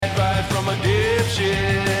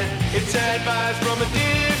dipshit. It's advice from a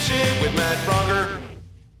dipshit with Matt Bronger.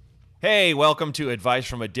 Hey, welcome to Advice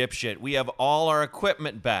from a Dipshit. We have all our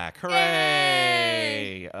equipment back.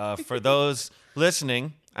 Hooray! For those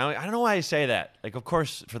listening, I don't know why I say that. Of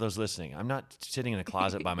course, for those listening, I'm not sitting in a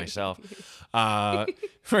closet by myself.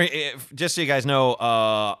 Just so you guys know,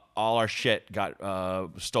 all our shit got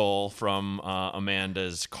stole from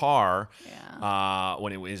Amanda's car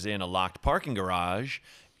when it was in a locked parking garage.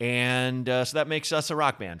 And so that makes us a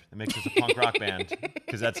rock band. It makes us a punk rock band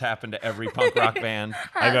because that's happened to every punk rock band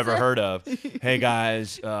I've ever heard of. Hey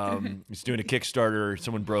guys, it's doing a Kickstarter.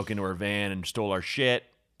 Someone broke into our van and stole our shit.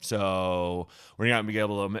 So we're not going to be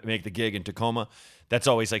able to make the gig in Tacoma. That's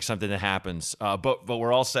always like something that happens. But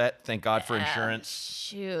we're all set. Thank God for insurance.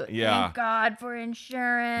 Shoot. Yeah. Thank God for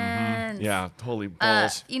insurance. Mm-hmm. Yeah, holy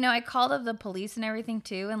balls. I called up the police and everything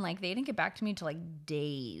too, and they didn't get back to me till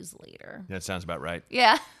days later. That sounds about right.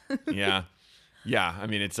 Yeah. Yeah. Yeah. I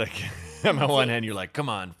mean, it's like, on the one hand, you're like, come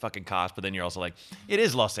on, fucking cost. But then you're also like, it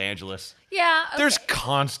is Los Angeles. Yeah. Okay. There's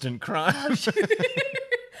constant crime.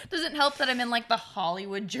 Doesn't help that I'm in the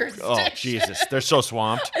Hollywood jurisdiction. Oh, Jesus. They're so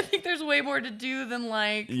swamped. I think there's way more to do than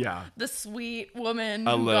the sweet woman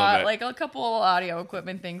A who little got bit. a couple audio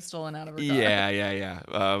equipment things stolen out of her car. Yeah.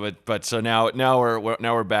 But so now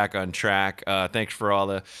we're back on track. Thanks for all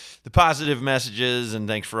the positive messages, and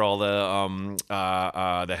thanks for all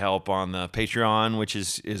the help on the Patreon, which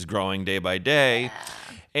is growing day by day.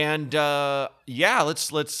 Yeah. And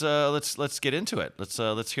let's get into it.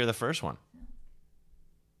 Let's hear the first one.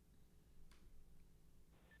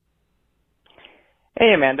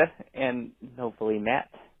 Hey, Amanda, and hopefully Matt.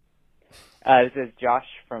 This is Josh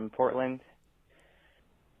from Portland,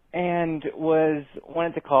 and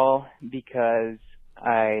wanted to call because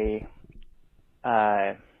I'm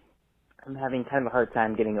having kind of a hard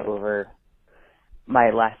time getting over my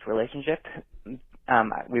last relationship.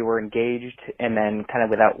 We were engaged, and then kind of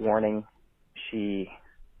without warning, she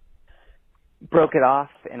broke it off,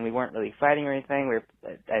 and we weren't really fighting or anything.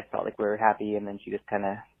 I felt like we were happy, and then she just kind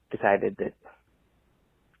of decided that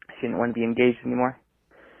she didn't want to be engaged anymore.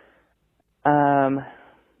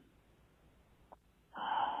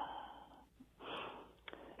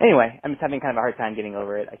 Anyway, I'm just having kind of a hard time getting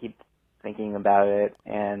over it. I keep thinking about it,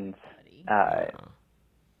 and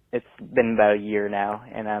it's been about a year now,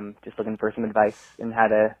 and I'm just looking for some advice on how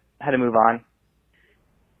to move on.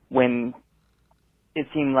 When it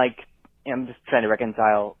seemed like I'm just trying to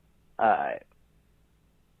reconcile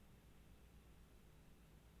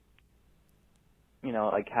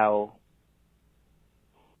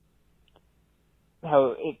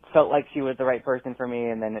how it felt like she was the right person for me,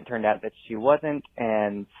 and then it turned out that she wasn't,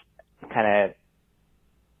 and kind of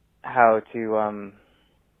how to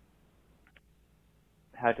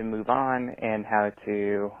move on, and how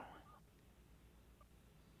to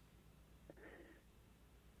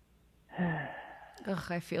Ugh,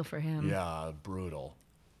 I feel for him. Yeah, brutal.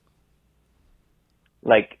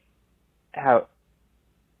 how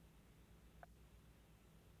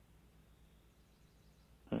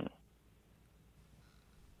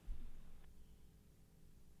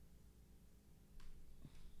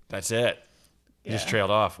That's it. You just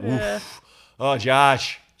trailed off. Oof. Oh,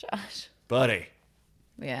 Josh, buddy.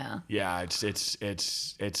 Yeah. Yeah,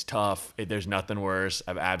 it's tough. There's nothing worse.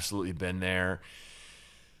 I've absolutely been there.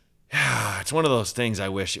 It's one of those things I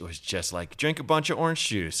wish it was just drink a bunch of orange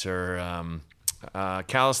juice, or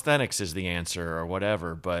calisthenics is the answer, or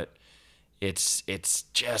whatever. But it's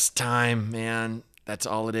just time, man. That's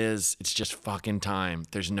all it is. It's just fucking time.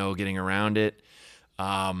 There's no getting around it.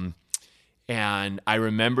 And I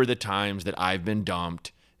remember the times that I've been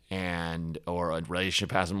dumped or a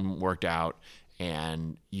relationship hasn't worked out,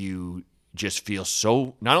 and you just feel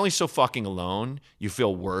not only so fucking alone, you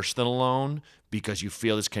feel worse than alone because you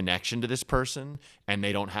feel this connection to this person and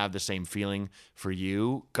they don't have the same feeling for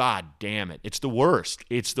you. God damn it. It's the worst.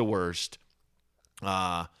 It's the worst.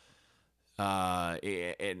 And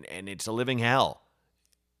it's a living hell.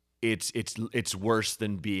 It's worse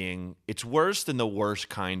than the worst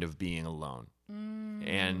kind of being alone.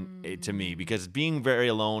 And to me, because being very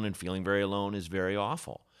alone and feeling very alone is very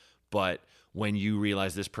awful. But when you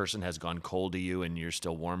realize this person has gone cold to you and you're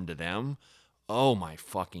still warm to them, oh my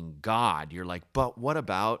fucking God, you're like, but what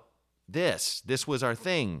about this? This was our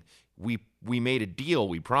thing. We made a deal,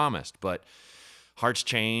 we promised, but hearts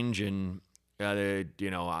change, and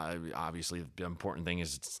obviously the important thing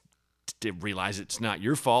is to realize it's not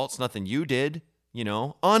your fault. It's nothing you did.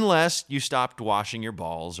 unless you stopped washing your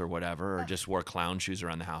balls or whatever, or just wore clown shoes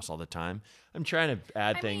around the house all the time. I'm trying to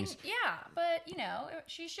add things. Yeah, but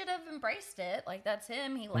she should have embraced it. Like, that's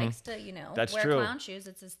him. He likes to, That's wear true. clown shoes.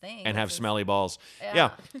 It's his thing. And have smelly balls.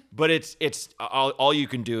 Yeah. But it's all you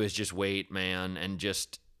can do is just wait, man, and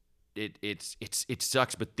just it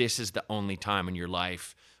sucks. But this is the only time in your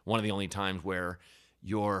life, one of the only times where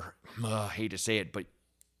I hate to say it, but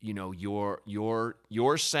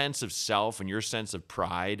your sense of self and your sense of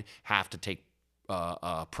pride have to take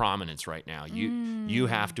prominence right now. You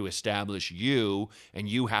have to establish you, and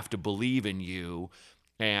you have to believe in you.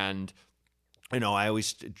 And I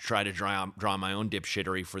always try to draw my own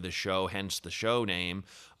dipshittery for the show, hence the show name.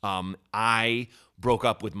 I broke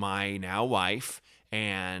up with my now wife,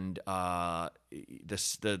 and the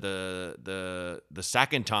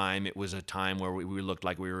second time, it was a time where we looked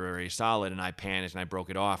like we were very solid, and I panicked and I broke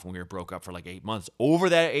it off, and we were broke up for like 8 months. Over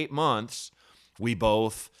that 8 months, we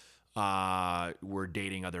both were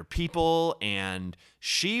dating other people, and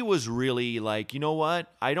she was really like, you know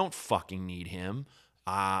what? I don't fucking need him.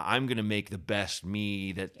 I'm gonna make the best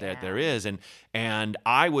me that there is, and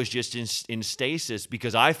I was just in stasis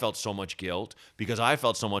because I felt so much guilt, because I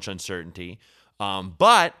felt so much uncertainty.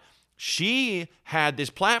 But she had this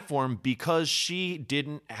platform because she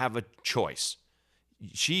didn't have a choice.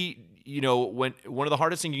 She, when one of the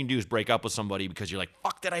hardest things you can do is break up with somebody because you're like,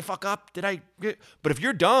 fuck, did I fuck up? But if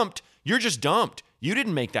you're dumped, you're just dumped. You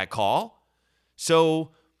didn't make that call. So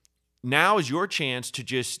now is your chance to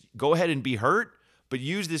just go ahead and be hurt, but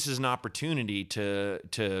use this as an opportunity to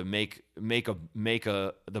make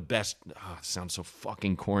the best. Oh, it sounds so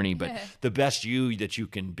fucking corny, but the best you that you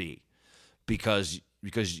can be. Because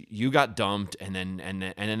you got dumped, and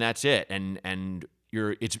then that's it, and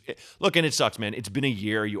look, and it sucks, man. It's been a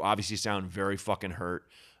year. You obviously sound very fucking hurt,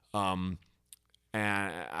 but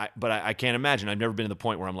I can't imagine. I've never been to the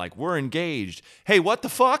point where I'm like, we're engaged. Hey, what the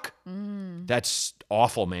fuck? That's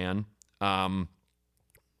awful, man.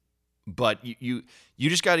 But you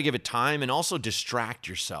just got to give it time, and also distract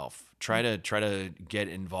yourself. Try to get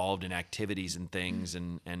involved in activities and things,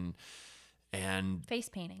 and face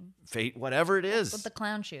painting, whatever it is, with the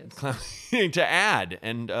clown shoes to add,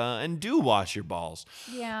 and do wash your balls.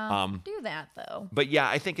 Yeah, do that though. But yeah,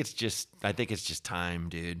 I think it's just time,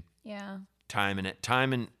 dude. Yeah, time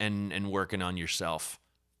and working on yourself.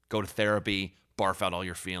 Go to therapy, barf out all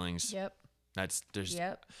your feelings. Yep.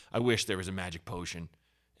 Yep. I wish there was a magic potion,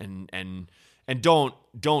 and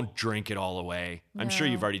don't drink it all away. I'm sure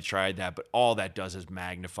you've already tried that, but all that does is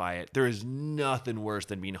magnify it. There is nothing worse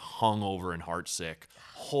than being hungover and heartsick.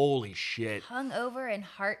 Holy shit. Hungover and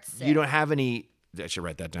heartsick. You don't have any. I should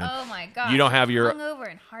write that down. Oh my god. You don't have your hungover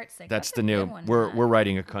and heartsick. That's the new. One, we're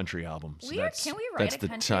writing a country album. So can we write a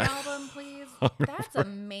country album, please? That's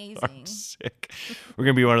amazing. Sick. We're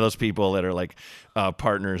gonna be one of those people that are like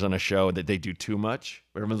partners on a show that they do too much.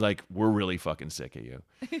 Everyone's like, we're really fucking sick of you.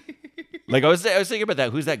 Like I was thinking about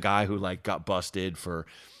that. Who's that guy who like got busted for?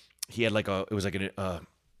 He had like what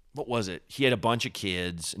was it? He had a bunch of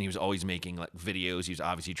kids, and he was always making like videos. He was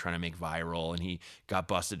obviously trying to make viral, and he got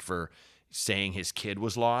busted for saying his kid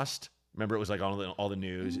was lost. Remember, it was like all the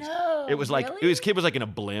news. No, it was like really? His kid was like in a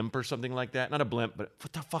blimp or something like that. Not a blimp, but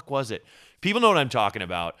what the fuck was it? People know what I'm talking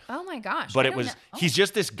about. Oh my gosh! But he's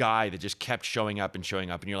just this guy that just kept showing up, and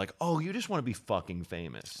you're like, oh, you just want to be fucking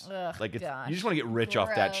famous. Ugh, like you just want to get rich Gross.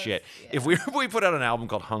 off that shit. Yeah. If we put out an album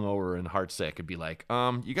called Hungover and Heartsick, it'd be like,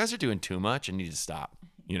 you guys are doing too much and need to stop.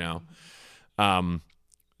 Are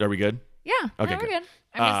we good? Yeah. Okay, no, we're good.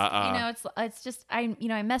 I'm just, it's just I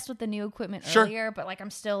messed with the new equipment earlier, but like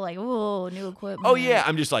I'm still like, oh, new equipment. Oh yeah,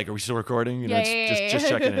 I'm just like, are we still recording? Yeah. Just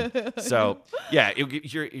checking in. So yeah,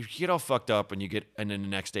 if you get all fucked up and then the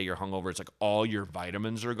next day you're hungover, it's like all your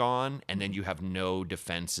vitamins are gone, and then you have no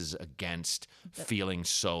defenses against feeling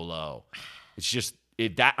so low. It's just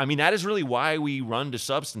that is really why we run to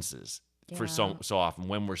substances for so often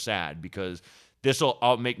when we're sad, because this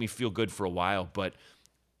will make me feel good for a while, but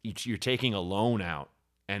you're taking a loan out.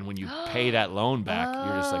 And when you pay that loan back,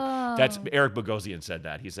 you're just like, that's Eric Bogosian said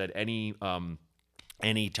that. He said any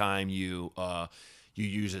time you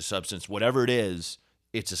use a substance, whatever it is,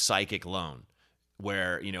 it's a psychic loan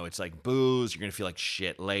where, it's like booze, you're going to feel like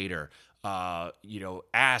shit later.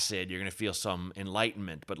 Acid, you're going to feel some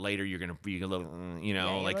enlightenment, but later you're going to be a little,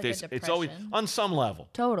 like this. It's always on some level.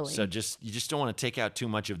 Totally. So you just don't want to take out too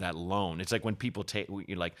much of that loan. It's like when people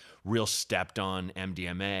you're like real stepped on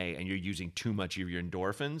MDMA and you're using too much of your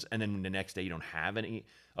endorphins, and then the next day you don't have any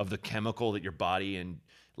of the chemical that your body and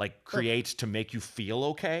like creates to make you feel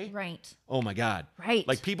okay. Right. Oh my God. Right.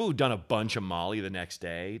 Like people who've done a bunch of Molly the next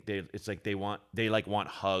day, it's like they want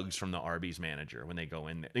hugs from the Arby's manager when they go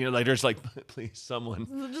in there. You know, like there's like, please someone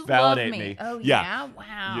Just validate love me. Oh yeah.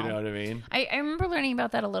 Wow. You know what I mean? I remember learning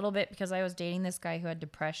about that a little bit because I was dating this guy who had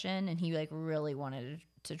depression and he like really wanted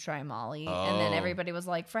to try Molly. And then everybody was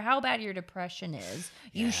like, for how bad your depression is,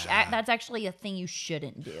 that's actually a thing you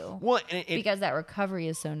shouldn't do. Well, because that recovery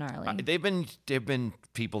is so gnarly. They've been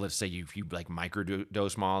people that say if you like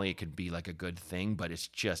microdose Molly, it could be like a good thing, but it's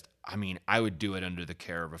just, I mean, I would do it under the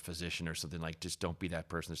care of a physician or something. Like, just don't be that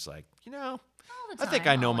person that's like, I think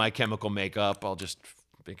I know my chemical makeup. I'll just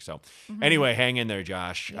think so. Mm-hmm. Anyway, hang in there,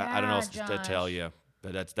 Josh. Yeah, I don't know what to tell you,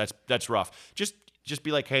 but that's rough. Just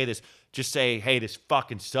be like, just say, hey, this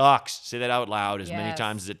fucking sucks. Say that out loud as many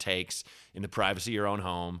times as it takes in the privacy of your own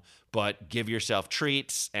home. But give yourself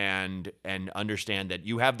treats and understand that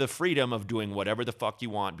you have the freedom of doing whatever the fuck you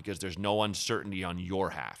want because there's no uncertainty on your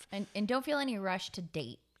half. And don't feel any rush to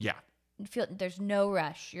date. Yeah. There's no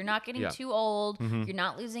rush. You're not getting too old. Mm-hmm. You're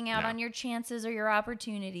not losing out on your chances or your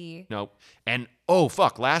opportunity. Nope. And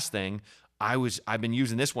last thing, I've been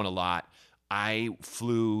using this one a lot. I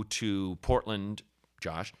flew to Portland,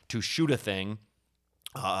 Josh, to shoot a thing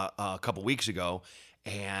a couple weeks ago,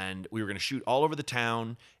 and we were going to shoot all over the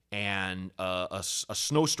town, and a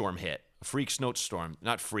snowstorm hit, a freak snowstorm.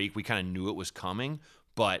 Not freak, we kind of knew it was coming,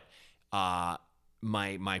 but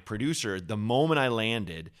my producer, the moment I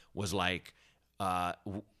landed, was like,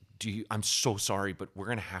 I'm so sorry, but we're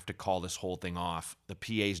going to have to call this whole thing off. The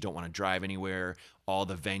PAs don't want to drive anywhere. All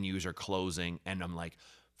the venues are closing. And I'm like,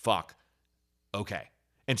 fuck. Okay.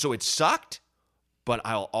 And so it sucked, but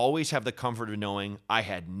I'll always have the comfort of knowing I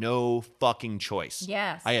had no fucking choice.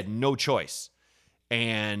 Yes. I had no choice.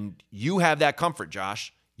 And you have that comfort,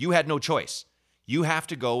 Josh. You had no choice. You have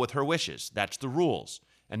to go with her wishes. That's the rules.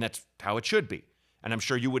 And that's how it should be. And I'm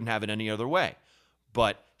sure you wouldn't have it any other way.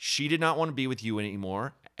 But she did not want to be with you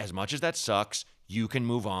anymore. As much as that sucks, you can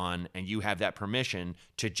move on and you have that permission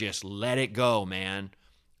to just let it go, man,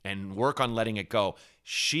 and work on letting it go.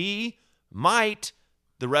 She might,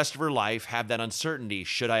 the rest of her life, have that uncertainty.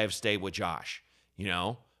 Should I have stayed with Josh? You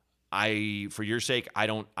know, for your sake, I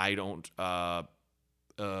don't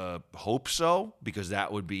hope so, because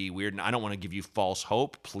that would be weird. And I don't want to give you false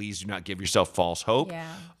hope. Please do not give yourself false hope.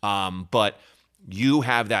 Yeah. But you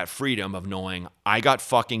have that freedom of knowing I got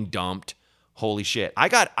fucking dumped. Holy shit. I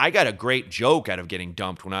got a great joke out of getting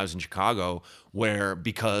dumped when I was in Chicago,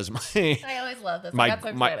 because I always love this. I got so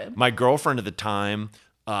excited. My girlfriend at the time,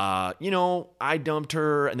 I dumped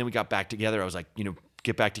her and then we got back together. I was like,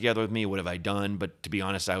 get back together with me. What have I done? But to be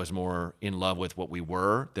honest, I was more in love with what we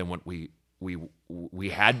were than what we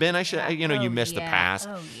had been. I should, you miss the past.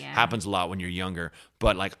 Oh, yeah. Happens a lot when you're younger.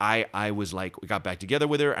 But like, I was like, we got back together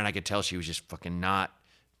with her and I could tell she was just fucking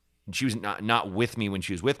she was not with me when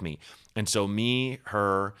she was with me. And so me,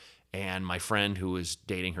 her, and my friend who was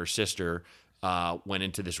dating her sister went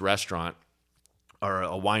into this restaurant, or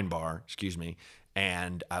a wine bar, excuse me.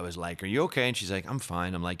 And I was like, are you okay? And she's like, I'm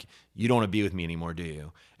fine. I'm like, you don't want to be with me anymore, do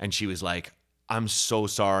you? And she was like, I'm so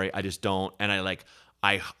sorry. I just don't. And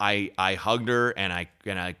I hugged her and I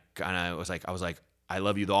was like, I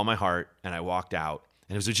love you with all my heart. And I walked out.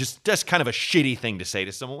 And it was just kind of a shitty thing to say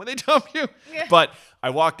to someone when they dump you. Yeah. But I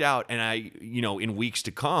walked out and in weeks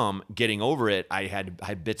to come, getting over it, I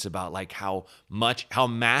had bits about like how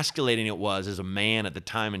emasculating it was as a man at the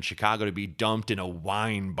time in Chicago to be dumped in a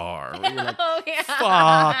wine bar. Where you're like,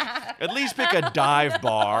 fuck. At least pick a dive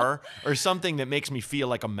bar or something that makes me feel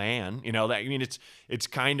like a man. It's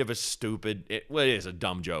kind of a stupid, it is a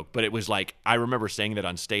dumb joke, but it was like, I remember saying that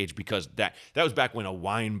on stage because that was back when a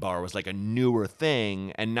wine bar was like a newer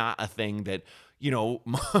thing and not a thing that,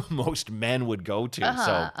 most men would go to.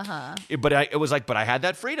 But I had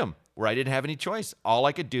that freedom where I didn't have any choice. All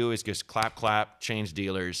I could do is just clap, change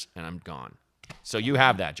dealers, and I'm gone. So you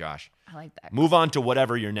have that, Josh. I like that. Move on to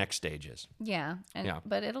whatever your next stage is. Yeah.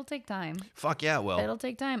 But it'll take time. Fuck yeah, it will. It'll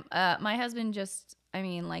take time. My husband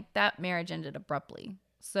that marriage ended abruptly.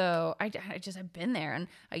 So I've been there, and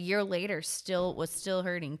a year later was still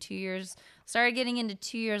hurting. 2 years, started getting into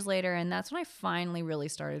 2 years later, and that's when I finally really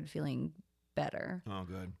started feeling better. Oh,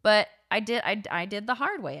 good. But I did the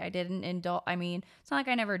hard way. I didn't indulge. It's not like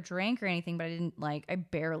I never drank or anything, but I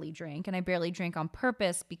barely drank, and I barely drank on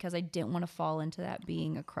purpose because I didn't want to fall into that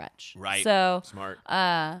being a crutch. Right. So smart.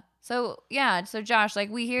 So Josh,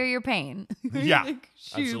 we hear your pain. Yeah. Shoot,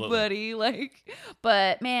 absolutely. buddy.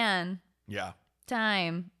 But man. Yeah.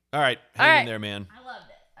 Time. All right. Hang in there, man. I loved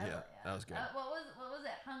it. Yeah, that was good. What was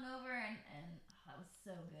it? Hungover and that was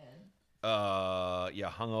so good.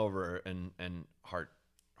 Hungover and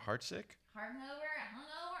Heartsick?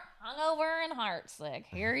 Hungover, and heartsick.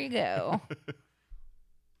 Here you go.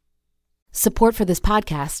 Support for this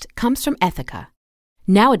podcast comes from Ethica.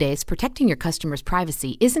 Nowadays, protecting your customers'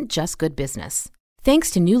 privacy isn't just good business.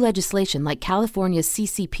 Thanks to new legislation like California's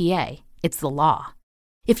CCPA, it's the law.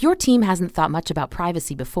 If your team hasn't thought much about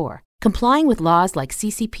privacy before, complying with laws like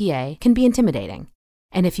CCPA can be intimidating.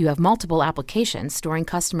 And if you have multiple applications storing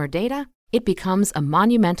customer data, it becomes a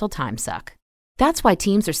monumental time suck. That's why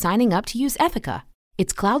teams are signing up to use Ethica.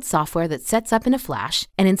 It's cloud software that sets up in a flash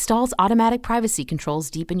and installs automatic privacy controls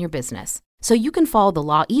deep in your business, so you can follow the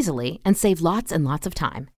law easily and save lots and lots of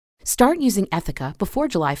time. Start using Ethica before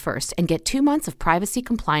July 1st and get 2 months of privacy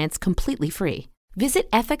compliance completely free. Visit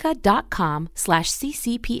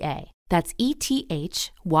ethica.com/CCPA. That's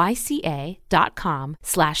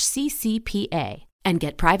ETHYCA.com/CCPA and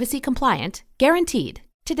get privacy compliant, guaranteed,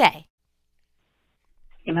 today.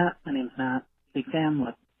 Hey Matt, my name's Matt. Big fan,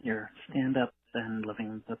 love your stand-up and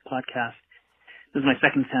loving the podcast. This is my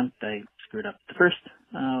second attempt. I screwed up the first.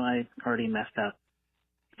 I already messed up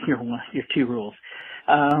your 2 rules.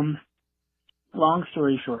 Long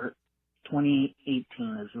story short,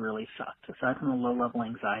 2018 has really sucked. Aside from the low-level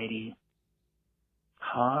anxiety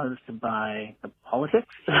caused by the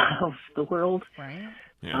politics of the world, Right.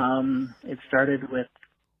 Yeah. it started with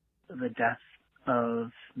the death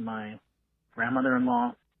of my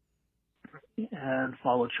grandmother-in-law, and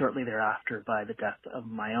followed shortly thereafter by the death of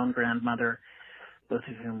my own grandmother, both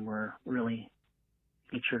of whom were really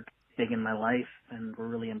featured big in my life and were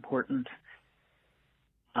really important.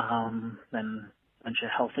 Then a bunch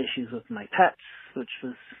of health issues with my pets, which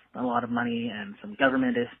was a lot of money, and some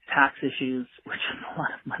government tax issues, which is a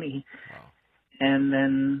lot of money. Wow. And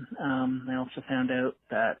then I also found out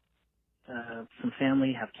that some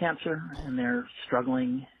family have cancer and they're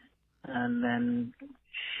struggling. And then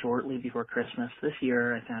shortly before Christmas this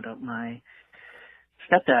year, I found out my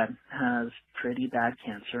stepdad has pretty bad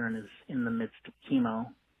cancer and is in the midst of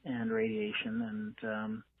chemo and radiation, and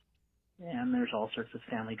there's all sorts of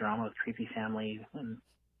family drama with creepy family and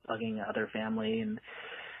bugging other family, and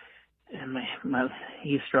my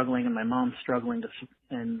he's struggling and my mom's struggling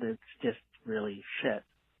and it's just really shit.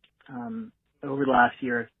 Over the last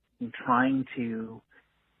year, I've been trying to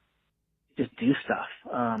just do stuff.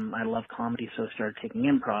 I love comedy, so I started taking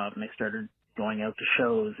improv, and I started going out to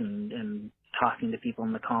shows and talking to people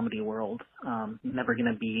in the comedy world. Never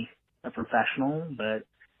going to be a professional, but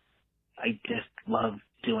I just love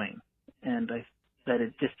doing. And that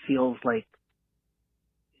it just feels like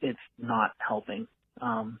it's not helping.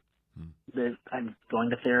 That I'm going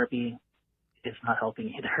to therapy, it's not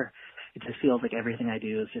helping either. It just feels like everything I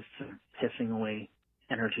do is just pissing away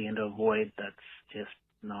energy into a void that's just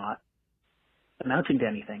not amounting to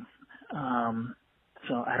anything.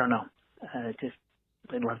 So I don't know.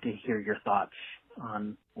 I'd love to hear your thoughts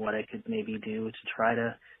on what I could maybe do to try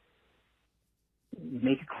to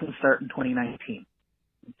make a clean start in 2019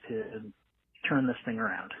 to turn this thing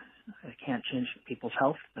around. I can't change people's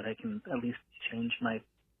health, but I can at least change my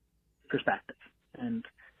perspective. And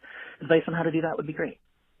advice on how to do that would be great.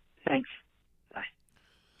 Thanks. Bye.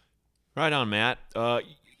 Right on, Matt.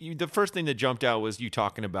 The first thing that jumped out was you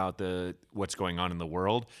talking about what's going on in the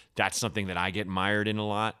world. That's something that I get mired in a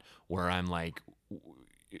lot, where I'm like,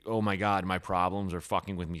 oh my God, my problems are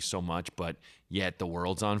fucking with me so much, but yet the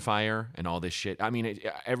world's on fire and all this shit. I mean,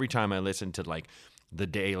 every time I listen to like the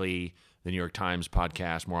New York Times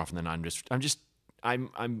podcast, more often than not, I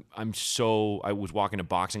was walking to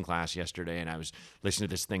boxing class yesterday, and I was listening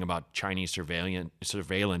to this thing about Chinese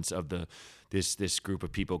surveillance of this group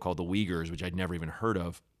of people called the Uyghurs, which I'd never even heard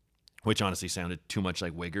of, which honestly sounded too much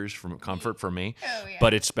like Wiggers from Comfort for me. Oh, yeah.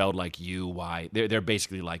 But it's spelled like U-Y. They're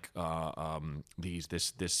basically like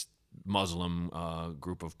this Muslim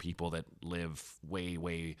group of people that live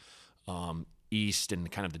way east in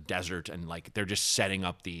kind of the desert, and like they're just setting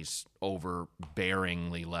up these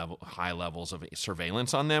overbearingly high levels of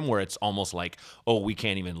surveillance on them, where it's almost like, oh, we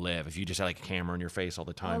can't even live if you just had like a camera in your face all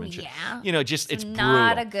the time and shit. Yeah. You know, just it's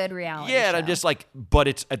not brutal. A good reality. Yeah, show. And I'm just like, but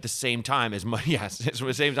it's at the same time as much. Yes, it's at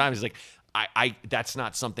the same time. It's like I that's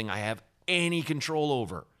not something I have any control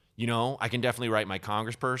over. You know, I can definitely write my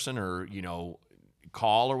congressperson or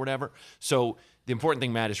call or whatever. So the important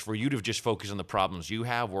thing, Matt, is for you to just focus on the problems you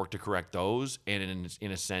have, work to correct those, and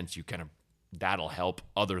in a sense, that'll help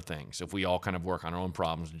other things if we all kind of work on our own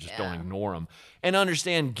problems and just don't ignore them and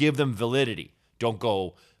understand, give them validity. Don't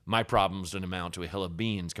go, my problems don't amount to a hill of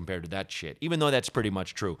beans compared to that shit, even though that's pretty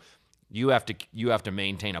much true. You have to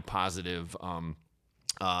maintain a positive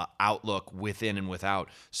outlook within and without.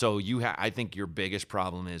 So I think your biggest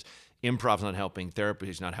problem is improv's not helping, therapy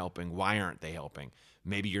is not helping. Why aren't they helping?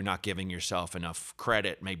 maybe you're not giving yourself enough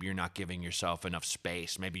credit. Maybe you're not giving yourself enough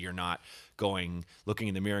space. Maybe you're not looking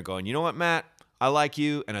in the mirror and going, you know what, Matt? I like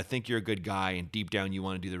you, and I think you're a good guy, and deep down you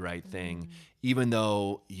want to do the right thing, even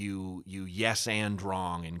though you yes and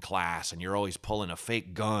wrong in class, and you're always pulling a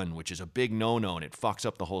fake gun, which is a big no-no, and it fucks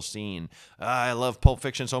up the whole scene. I love Pulp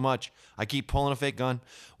Fiction so much. I keep pulling a fake gun,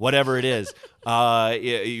 whatever it is.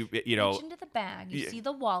 You know, Reach into the bag. You see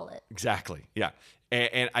the wallet. exactly, yeah.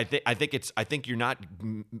 And I think you're not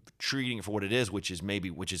treating it for what it is, which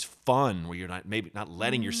is fun, where you're not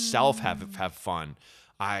letting yourself have fun.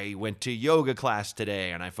 I went to yoga class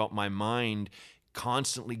today, and I felt my mind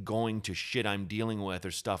constantly going to shit I'm dealing with,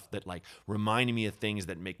 or stuff that like reminding me of things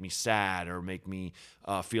that make me sad or make me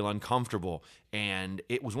feel uncomfortable. And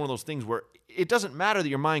it was one of those things where it doesn't matter that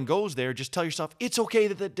your mind goes there. Just tell yourself it's okay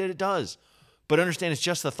that it does, but understand it's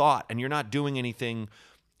just a thought, and you're not doing anything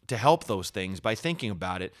to help those things by thinking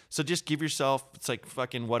about it. So just give yourself, it's like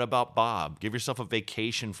fucking What About Bob? Give yourself a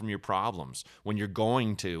vacation from your problems when you're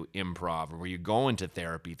going to improv or where you're going to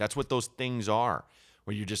therapy. That's what those things are,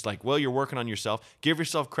 where you're just like, well, you're working on yourself. Give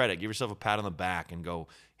yourself credit. Give yourself a pat on the back and go,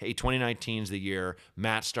 hey, 2019 is the year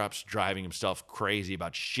Matt stops driving himself crazy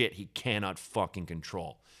about shit he cannot fucking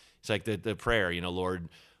control. It's like the prayer, you know, Lord,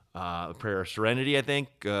 prayer of serenity, I think.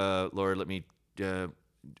 Lord, let me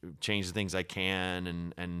change the things I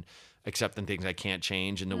can and accept the things I can't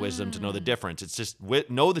change, and the wisdom to know the difference. It's just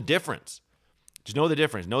know the difference. Just know the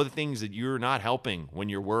difference. Know the things that you're not helping when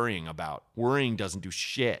you're worrying about. Worrying doesn't do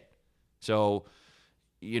shit. So,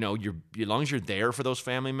 you know, as long as you're there for those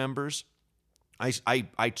family members,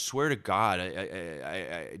 I swear to God,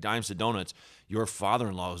 I dimes to donuts, your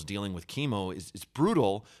father-in-law is dealing with chemo. It's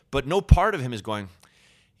brutal, but no part of him is going,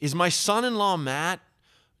 is my son-in-law Matt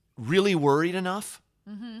really worried enough?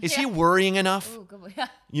 Is he worrying enough? Ooh, good. Yeah.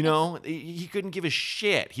 You know, he couldn't give a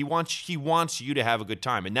shit. He wants you to have a good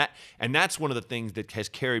time, and that's one of the things that has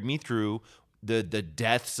carried me through the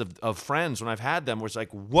deaths of friends when I've had them. Where it's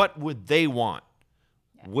like, what would they want?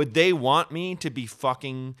 Yeah. Would they want me to be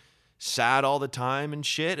fucking sad all the time and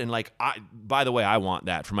shit? And like, by the way, I want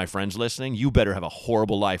that for my friends listening. You better have a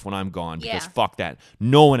horrible life when I'm gone, because fuck that.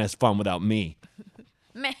 No one has fun without me.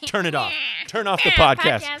 Turn it off. Turn off the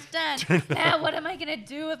podcast. Podcast done. Now, what am I gonna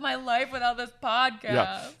do with my life without this podcast?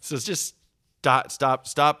 Yeah. So it's just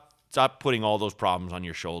stop putting all those problems on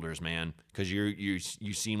your shoulders, man. Because you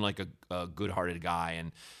seem like a good-hearted guy,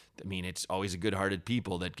 and I mean, it's always the good-hearted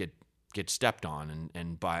people that get stepped on,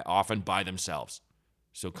 and often by themselves.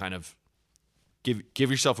 So kind of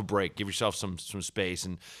give yourself a break, give yourself some space,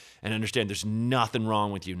 and understand there's nothing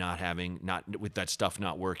wrong with you not with that stuff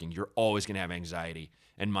not working. You're always gonna have anxiety.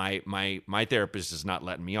 And my therapist is not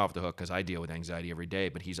letting me off the hook, because I deal with anxiety every day.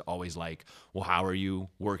 But he's always like, well, how are you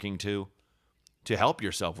working to help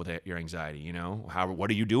yourself with your anxiety? You know,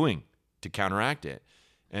 what are you doing to counteract it?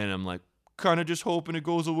 And I'm like, kind of just hoping it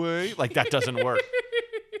goes away. Like, that doesn't work.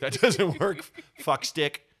 That doesn't work. Fuck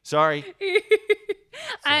stick. Sorry.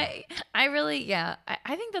 I really, I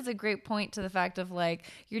think that's a great point to the fact of like,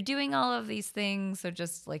 you're doing all of these things, so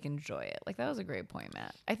just like enjoy it. Like, that was a great point,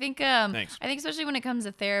 Matt. I think, Thanks. I think especially when it comes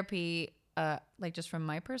to therapy, like just from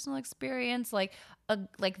my personal experience, like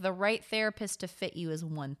the right therapist to fit you is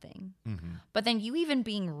one thing, but then you even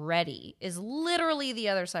being ready is literally the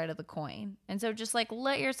other side of the coin. And so just like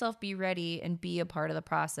let yourself be ready and be a part of the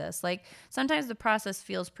process. Like sometimes the process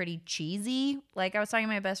feels pretty cheesy. Like I was talking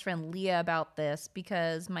to my best friend Leah about this,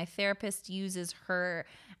 because my therapist uses her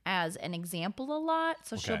as an example a lot.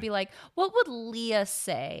 So she'll be like, what would Leah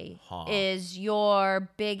say is your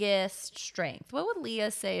biggest strength? What would Leah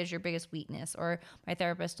say is your biggest weakness? Or my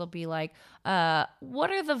therapist will be like, what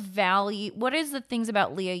is the things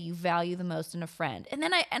about Leah you value the most in a friend? And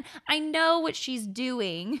then I know what she's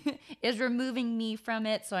doing is removing me from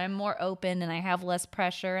it, so I'm more open and I have less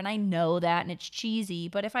pressure, and I know that, and it's cheesy,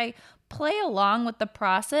 but if I play along with the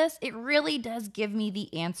process, it really does give me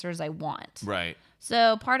the answers I want. Right.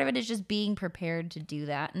 So part of it is just being prepared to do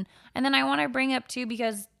that. And then I want to bring up too,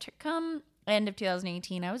 because come end of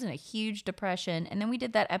 2018, I was in a huge depression. And then we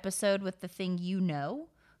did that episode with the thing,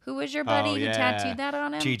 who was your buddy who tattooed that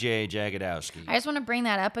on him? TJ Jagodowski. I just want to bring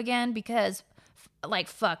that up again, because like,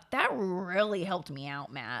 fuck, that really helped me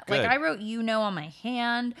out, Matt. Good. Like, I wrote on my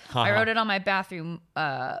hand. I wrote it on my bathroom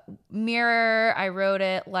mirror. I wrote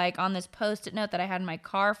it, like, on this Post-it note that I had in my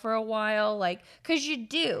car for a while. Like, because you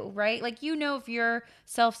do, right? Like, you know if you're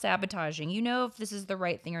self-sabotaging. You know if this is the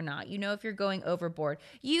right thing or not. You know if you're going overboard.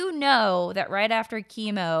 You know that right after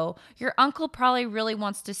chemo, your uncle probably really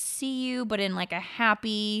wants to see you, but in, like, a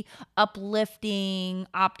happy, uplifting,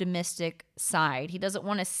 optimistic side. He doesn't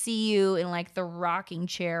want to see you in like the rocking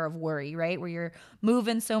chair of worry, right? Where you're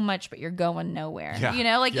moving so much but you're going nowhere. Yeah. You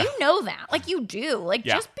know, like you know that. Like you do. Like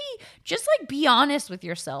just be honest with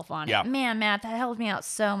yourself on it. Man, Matt, that helped me out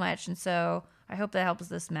so much. And so I hope that helps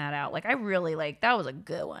this Matt out. Like I really that was a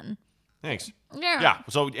good one. Thanks. Yeah. Yeah.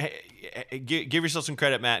 So give yourself some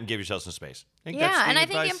credit, Matt, and give yourself some space. And I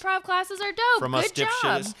think improv classes are dope. From Good us job.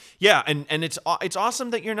 dipshits. Yeah, and it's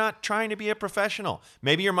awesome that you're not trying to be a professional.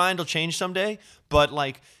 Maybe your mind will change someday, but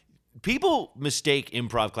like people mistake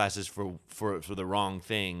improv classes for the wrong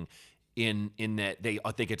thing in that they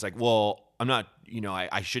think it's like, well, I'm not,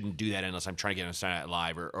 I shouldn't do that unless I'm trying to get on Saturday Night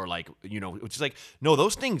Live or like, it's just like, no,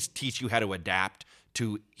 those things teach you how to adapt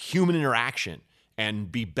to human interaction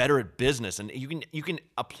and be better at business. And you can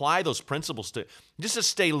apply those principles to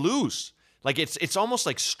stay loose. Like it's almost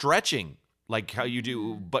like stretching, like how you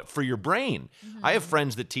do, but for your brain. Mm-hmm. I have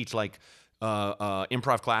friends that teach like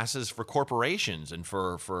improv classes for corporations and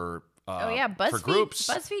for BuzzFeed, for groups.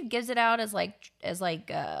 BuzzFeed gives it out as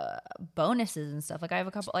bonuses and stuff. Like I have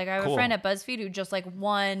a friend at BuzzFeed who just like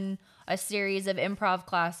won a series of improv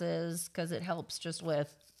classes because it helps just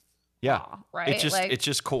with. Yeah, right. It's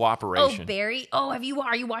just cooperation. Oh, Barry. Oh,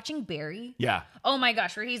 are you watching Barry? Yeah. Oh my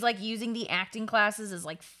gosh, where he's like using the acting classes as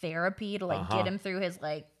like therapy to like get him through his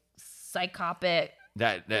like psychopic,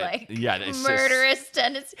 murderous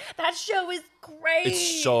tendency. That show is great.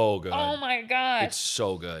 It's so good. Oh my gosh, it's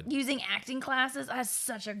so good. Using acting classes as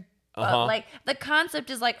such a. Like the concept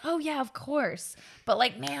is like, oh yeah, of course, but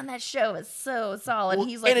like, man, that show is so solid. Well,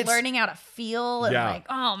 he's like learning how to feel and like,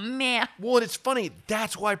 oh man. Well, and it's funny.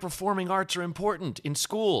 That's why performing arts are important in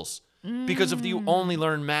schools. Because if you only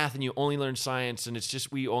learn math and you only learn science, and it's just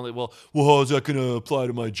how's that going to apply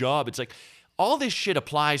to my job? It's like all this shit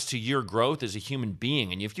applies to your growth as a human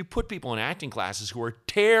being. And if you put people in acting classes who are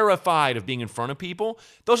terrified of being in front of people,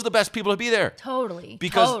 those are the best people to be there. Totally.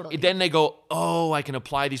 Because then they go, oh, I can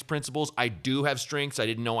apply these principles. I do have strengths I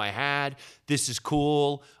didn't know I had. This is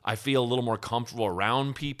cool. I feel a little more comfortable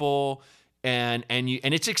around people. And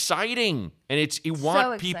it's exciting. And you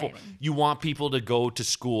want people to go to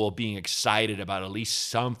school being excited about at least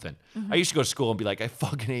something. Mm-hmm. I used to go to school and be like, I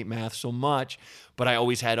fucking hate math so much. But I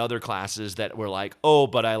always had other classes that were like, oh,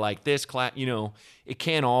 but I like this class. It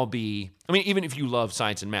can't all be. I mean, even if you love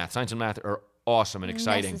science and math are awesome and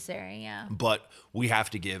exciting. Necessary, yeah. But we have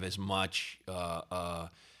to give as much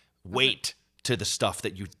weight to the stuff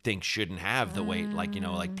that you think shouldn't have the weight, like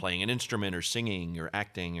like playing an instrument or singing or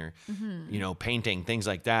acting or painting, things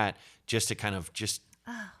like that, just to kind of just.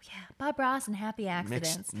 Oh yeah, Bob Ross and Happy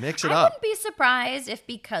Accidents. Mix it up. I wouldn't be surprised if,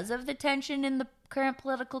 because of the tension in the current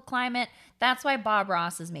political climate, that's why Bob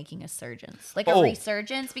Ross is making a resurgence,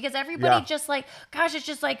 because everybody just like, gosh, it's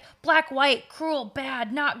just like black, white, cruel,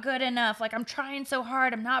 bad, not good enough. Like I'm trying so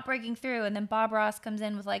hard, I'm not breaking through, and then Bob Ross comes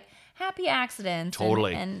in with like Happy Accidents,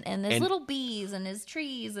 totally, and his little bees and his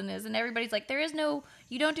trees and everybody's like,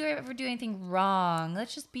 you don't ever do anything wrong.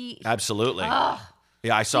 Let's just be absolutely. Oh.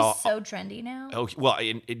 Yeah, I saw. He's so trendy now. Oh well,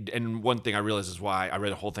 and one thing I realized is why I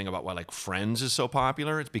read a whole thing about why like Friends is so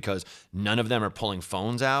popular. It's because none of them are pulling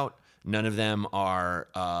phones out. None of them are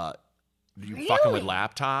fucking with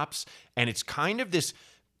laptops, and it's kind of this.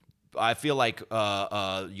 I feel like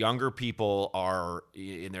younger people are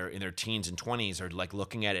in their teens and 20s are like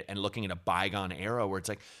looking at it and looking at a bygone era where it's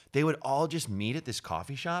like they would all just meet at this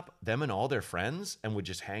coffee shop, them and all their friends, and would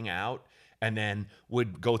just hang out. And then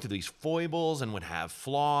would go through these foibles and would have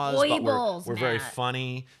flaws. Foibles, but we're very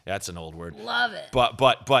funny. That's an old word. Love it.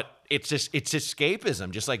 But it's escapism.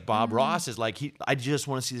 Just like Bob Ross is like, I just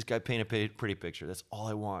want to see this guy paint a pretty picture. That's all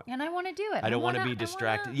I want. And I want to do it. I don't want to be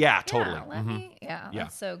distracted. Totally.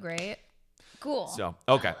 That's so great. Cool. So,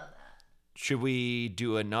 okay. Should we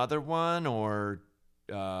do another one or?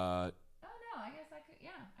 Oh no, I guess I could. Yeah,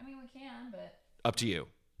 I mean we can, but up to you.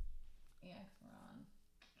 Yeah,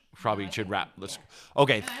 probably should wrap. Let's.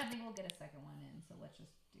 Okay. No, I think we'll get a second one in, so let's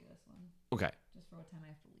just do this one. Okay. Just for what time I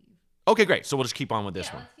have to leave. Okay, great. So we'll just keep on with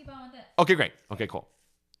this one. Let's keep on with it. Okay, great. Okay, cool.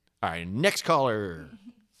 All right, next caller.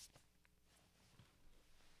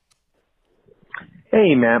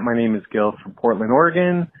 Hey, Matt. My name is Gil from Portland,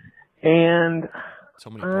 Oregon, and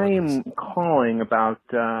I am calling about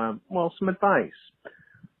some advice.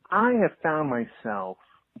 I have found myself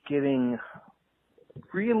getting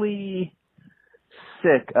really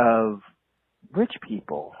sick of rich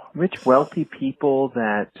wealthy people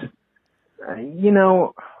that,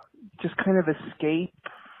 just kind of escape,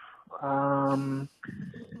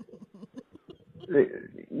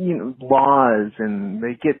 laws, and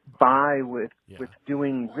they get by with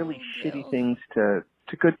doing really shitty things to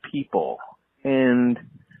good people. And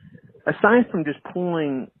aside from just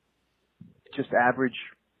pulling just average,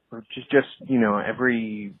 or just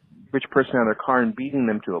every rich person out of their car and beating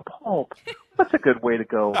them to a pulp, what's a good way to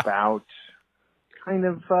go about kind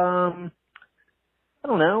of, I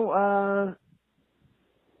don't know,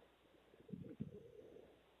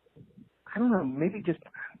 maybe just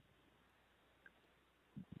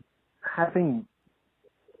having,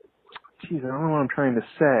 I don't know what I'm trying to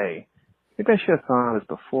say. Maybe I should have thought of this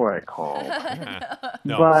before I called.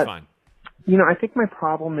 No, but, it's fine. I think my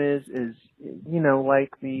problem is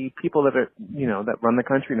like the people that are, that run the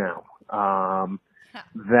country now,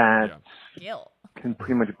 that can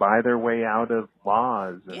pretty much buy their way out of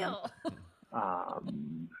laws. And,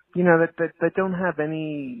 that don't have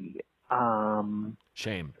any,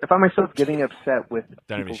 shame. I find myself getting upset with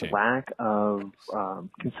Don't people's lack of,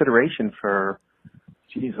 consideration for,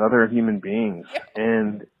 other human beings.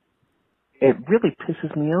 And it really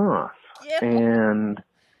pisses me off. And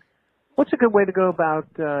what's a good way to go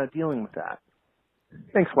about dealing with that?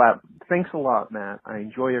 Thanks a lot, Matt. I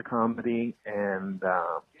enjoy your comedy, and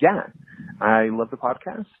I love the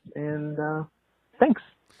podcast. And thanks.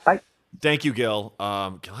 Bye. Thank you, Gil. A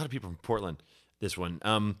lot of people from Portland. This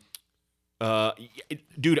one,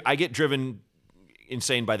 dude, I get driven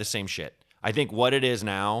insane by the same shit. I think what it is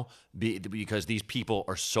now, because these people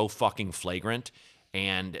are so fucking flagrant,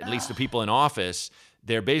 and at least the people in office,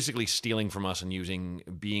 they're basically stealing from us and using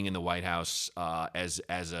being in the White House as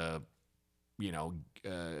a,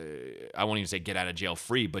 I won't even say get out of jail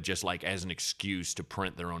free, but just like as an excuse to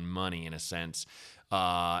print their own money in a sense,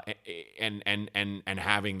 and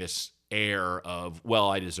having this air of, well,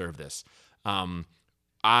 I deserve this.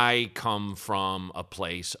 I come from a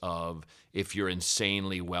place of, if you're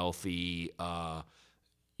insanely wealthy,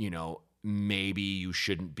 maybe you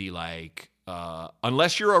shouldn't be like,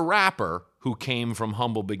 unless you're a rapper who came from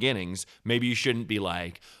humble beginnings, maybe you shouldn't be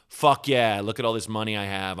like, fuck yeah, look at all this money I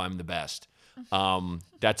have, I'm the best.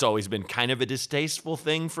 That's always been kind of a distasteful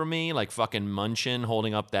thing for me, like fucking Munchin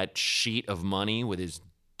holding up that sheet of money with his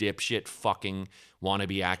dipshit fucking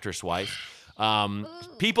wannabe actress wife.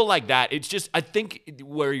 People like that, it's just, I think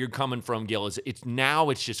where you're coming from, Gil, is it's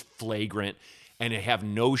just flagrant, and they have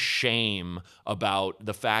no shame about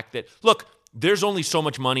the fact that, look, there's only so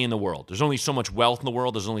much money in the world. There's only so much wealth in the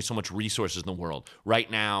world. There's only so much resources in the world.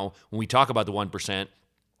 Right now, when we talk about the 1%,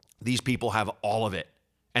 these people have all of it.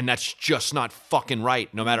 And that's just not fucking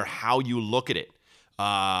right, no matter how you look at it.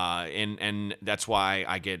 And that's why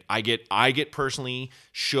I get personally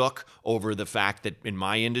shook over the fact that in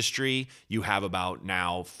my industry you have about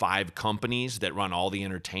now 5 companies that run all the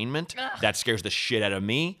entertainment. That scares the shit out of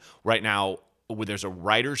me. Right now, there's a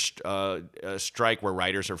writers' strike where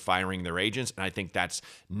writers are firing their agents, and I think that's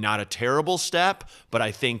not a terrible step. But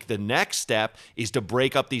I think the next step is to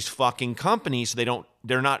break up these fucking companies so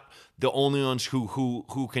they're not the only ones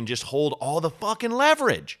who can just hold all the fucking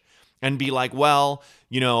leverage. And be like, well,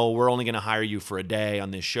 we're only going to hire you for a day on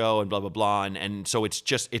this show and blah, blah, blah. And so it's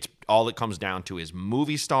all it comes down to is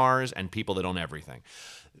movie stars and people that own everything.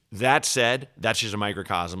 That said, that's just a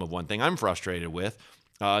microcosm of one thing I'm frustrated with.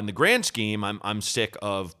 In the grand scheme, I'm sick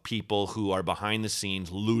of people who are behind the scenes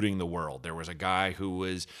looting the world. There was a guy who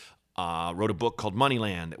wrote a book called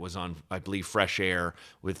Moneyland that was on, I believe, Fresh Air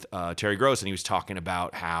with Terry Gross, and he was talking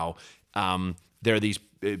about how there are these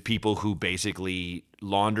people who basically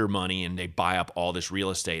launder money and they buy up all this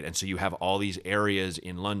real estate. And so you have all these areas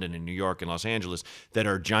in London and New York and Los Angeles that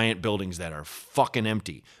are giant buildings that are fucking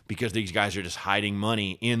empty because these guys are just hiding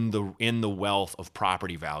money in the wealth of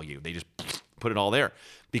property value. They just put it all there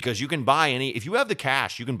because you can buy if you have the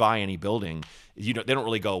cash, you can buy any building. They don't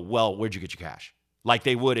really go, well, where'd you get your cash? Like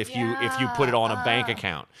they would if you put it on a bank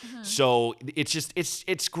account. Mm-hmm. So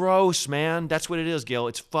it's gross, man. That's what it is, Gil.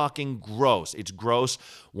 It's fucking gross. It's gross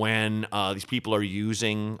when these people are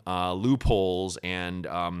using loopholes and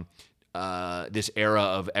this era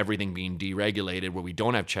of everything being deregulated where we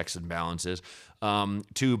don't have checks and balances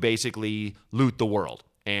to basically loot the world.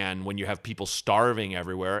 And when you have people starving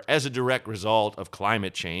everywhere as a direct result of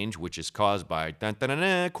climate change, which is caused by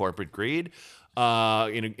corporate greed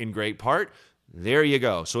in great part, there you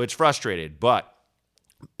go. So it's frustrated, but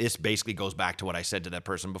this basically goes back to what I said to that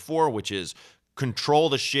person before, which is control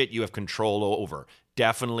the shit you have control over.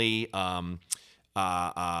 Definitely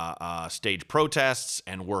stage protests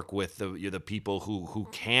and work with the people who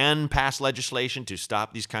can pass legislation to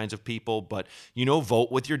stop these kinds of people. But, vote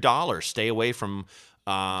with your dollar. Stay away from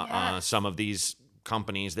some of these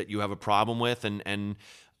companies that you have a problem with and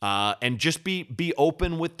just be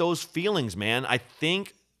open with those feelings, man. I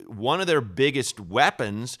think one of their biggest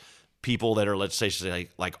weapons people that are, let's say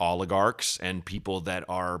like oligarchs and people that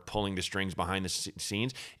are pulling the strings behind the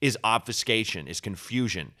scenes is obfuscation, is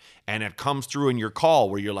confusion. And it comes through in your call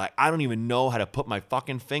where you're like, I don't even know how to put my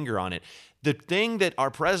fucking finger on it. The thing that our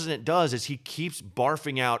president does is he keeps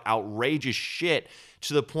barfing out outrageous shit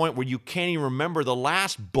to the point where you can't even remember the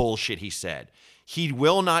last bullshit he said. He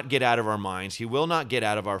will not get out of our minds. He will not get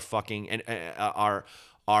out of our fucking our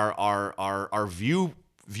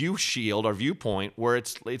view shield, our viewpoint, where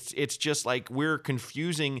it's just like we're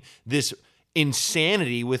confusing this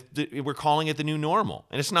insanity with we're calling it the new normal,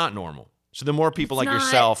 and it's not normal. So the more people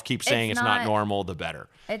yourself keep saying it's not normal, the better.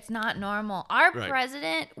 It's not normal. Our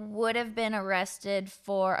president would have been arrested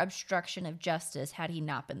for obstruction of justice had he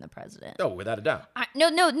not been the president. Oh, without a doubt.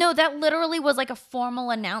 No. That literally was like a formal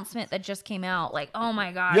announcement that just came out. Like, oh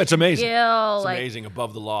my God. Yeah, it's amazing. Gil, it's amazing,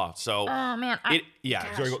 above the law. So. Oh man.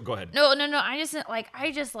 Sorry, go ahead. No. I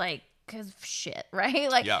just because shit, right?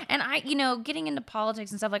 Like, and I, getting into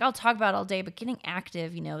politics and stuff, like I'll talk about it all day, but getting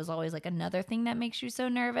active, is always like another thing that makes you so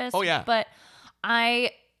nervous. Oh yeah. But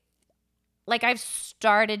I've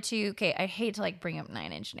started to, I hate to like bring up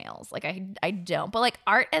 9 Inch Nails. Like I don't, but like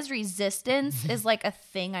art as resistance is like a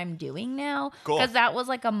thing I'm doing now. Cool. Because that was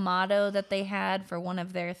like a motto that they had for one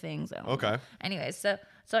of their things. Okay. Anyways, so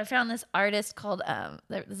I found this artist called,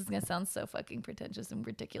 this is going to sound so fucking pretentious and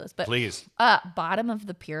ridiculous, but please. Bottom of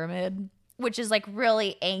the Pyramid, which is like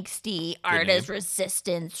really angsty artist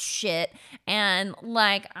resistance shit. And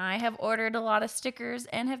like I have ordered a lot of stickers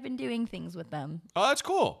and have been doing things with them. Oh, that's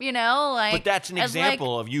cool. Like, but that's an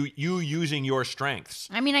example of you using your strengths.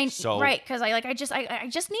 I mean, right, because I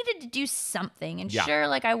just needed to do something, and sure,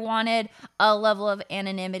 like I wanted a level of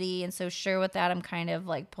anonymity, and so sure with that, I'm kind of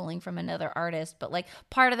like pulling from another artist. But like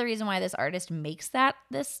part of the reason why this artist makes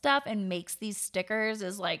this stuff and makes these stickers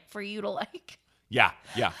is like for you to like. Yeah.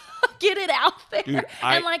 Get it out there. Dude,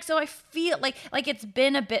 and like, so I feel like it's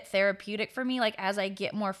been a bit therapeutic for me. Like as I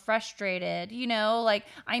get more frustrated, like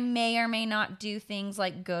I may or may not do things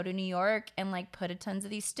like go to New York and like put a tons of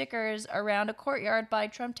these stickers around a courtyard by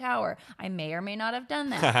Trump Tower. I may or may not have done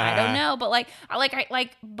that. I don't know.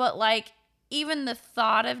 But even the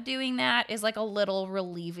thought of doing that is like a little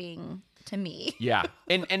relieving to me. Yeah.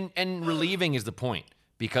 And relieving is the point,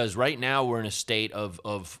 because right now we're in a state of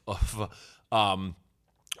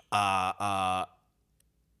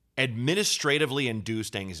administratively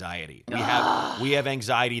induced anxiety. We have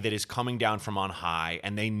anxiety that is coming down from on high,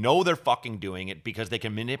 and they know they're fucking doing it because they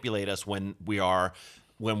can manipulate us when we are.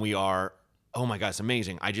 Oh my God, it's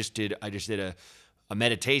amazing. I just did a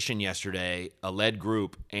meditation yesterday, a led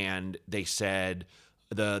group, and they said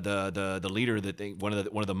the leader one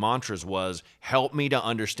of the mantras was, help me to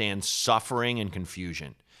understand suffering and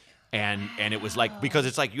confusion. And it was like, because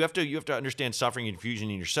it's like you have to understand suffering and confusion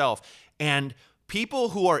in yourself. And people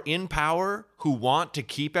who are in power, who want to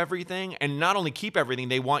keep everything, and not only keep everything,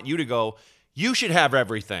 they want you to go, you should have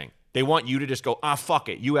everything. They want you to just go, fuck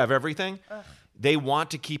it, you have everything. Ugh. They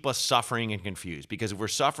want to keep us suffering and confused, because if we're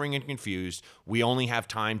suffering and confused, we only have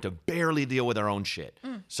time to barely deal with our own shit.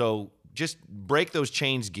 So just break those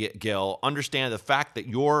chains, Gil. Understand the fact that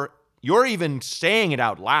you're even saying it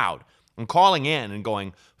out loud and calling in and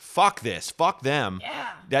going, fuck this, fuck them. Yeah.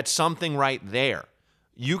 That's something right there.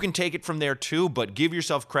 You can take it from there too, but give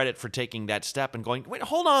yourself credit for taking that step and going, wait,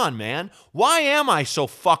 hold on, man. Why am I so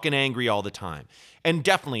fucking angry all the time? And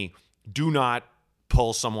definitely do not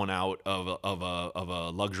pull someone out of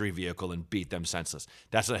a luxury vehicle and beat them senseless.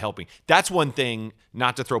 That's not helping. That's one thing,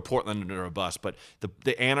 not to throw Portland under a bus, but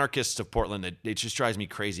the anarchists of Portland, it just drives me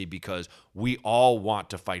crazy, because we all want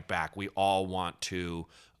to fight back. We all want to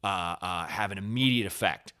have an immediate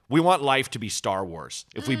effect. We want life to be Star Wars.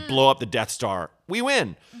 If we blow up the Death Star, we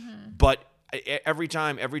win. Mm-hmm. But every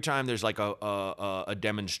time there's like a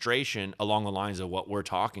demonstration along the lines of what we're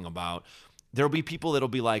talking about, there'll be people that'll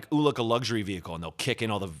be like, ooh, look, a luxury vehicle, and they'll kick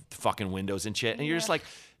in all the fucking windows and shit. And you're just like,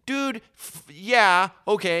 dude,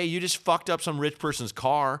 okay, you just fucked up some rich person's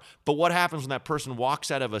car, but what happens when that person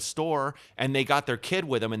walks out of a store and they got their kid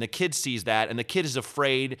with them, and the kid sees that, and the kid is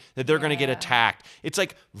afraid that they're going to get attacked? It's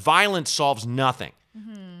like violence solves nothing.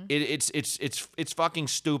 Mm-hmm. It's fucking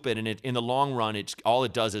stupid, and in the long run, all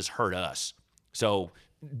it does is hurt us. So,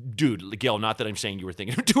 dude, Gil, not that I'm saying you were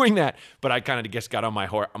thinking of doing that, but I kind of just got on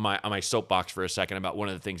my soapbox for a second about one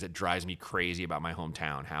of the things that drives me crazy about my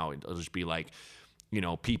hometown, how it'll just be like,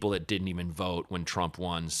 people that didn't even vote when Trump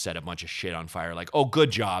won set a bunch of shit on fire. Like, oh, good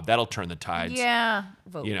job. That'll turn the tides. Yeah.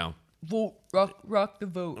 Vote. Vote. Rock the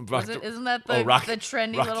vote. Isn't that the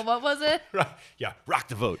trendy little, what was it? Yeah. Rock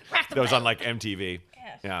the vote. That was on like MTV.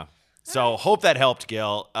 Yeah. So hope that helped,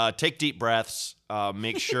 Gil. Take deep breaths.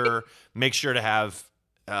 Make sure to have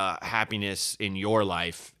happiness in your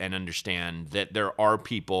life and understand that there are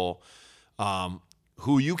people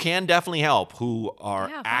who you can definitely help who are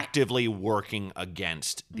actively working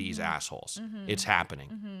against these assholes. It's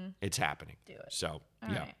happening. It's happening. Do it. So,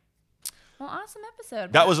 yeah. Right. Well, awesome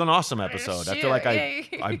episode. That was an awesome episode. I feel like I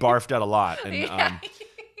barfed out a lot. And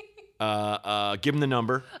give them the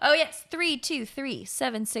number. Oh, yes.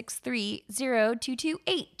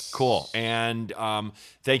 323-763-0228. Cool. And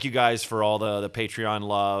thank you guys for all the Patreon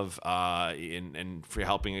love and for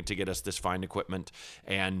helping to get us this fine equipment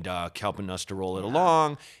and helping us to roll it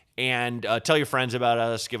along. And tell your friends about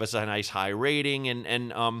us. Give us a nice high rating.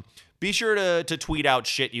 And be sure to tweet out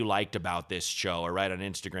shit you liked about this show or write on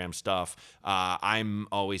Instagram stuff. I'm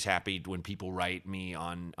always happy when people write me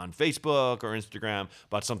on Facebook or Instagram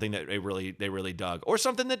about something that they really dug or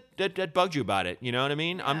something that bugged you about it. You know what I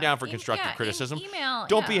mean? Yeah. I'm down for constructive criticism. Email.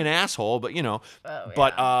 Don't be an asshole, but you know. Oh, yeah.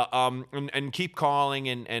 But and keep calling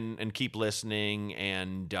and keep listening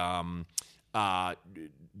and don't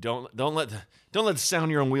let the sound of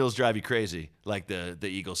your own wheels drive you crazy, like the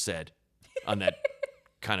Eagles said on that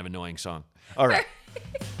kind of annoying song. All right.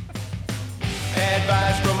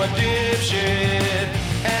 Advice from a dipshit.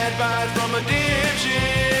 Advice from a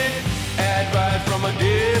dipshit. Advice from a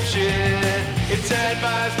dipshit. It's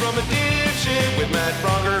advice from a dipshit with Matt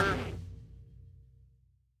Bronger.